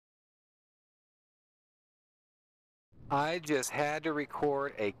I just had to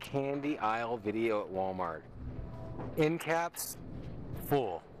record a candy aisle video at Walmart. End caps,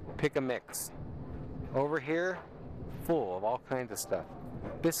 full. Pick a mix. Over here, full of all kinds of stuff.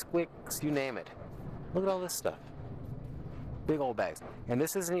 Biscuits, you name it. Look at all this stuff. Big old bags. And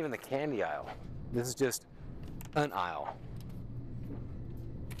this isn't even the candy aisle. This is just an aisle.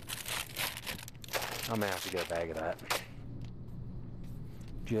 I'm gonna have to get a bag of that.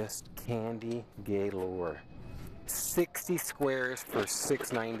 Just candy galore. 60 squares for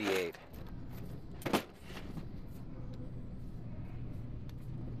 $6.98.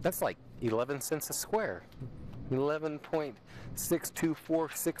 That's like 11 cents a square.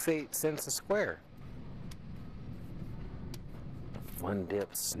 11.62468 cents a square. Fun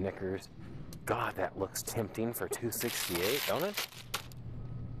Dip, Snickers. God, that looks tempting for $2.68, don't it?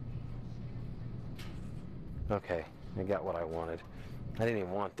 Okay, I got what I wanted. I didn't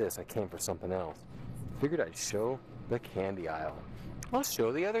even want this. I came for something else. Figured I'd show the candy aisle. I'll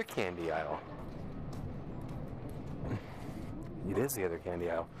show the other candy aisle. It is the other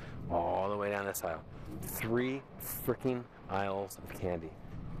candy aisle. All the way down this aisle. 3 freaking aisles of candy.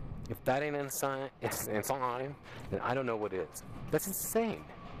 If that ain't insane, then I don't know what is. That's insane.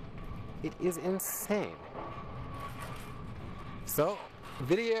 It is insane. So,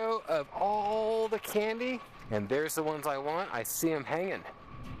 video of all the candy, and there's the ones I want. I see them hanging.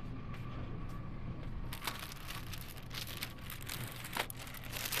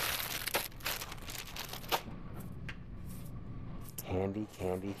 Candy,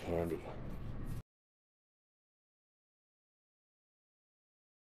 candy, candy.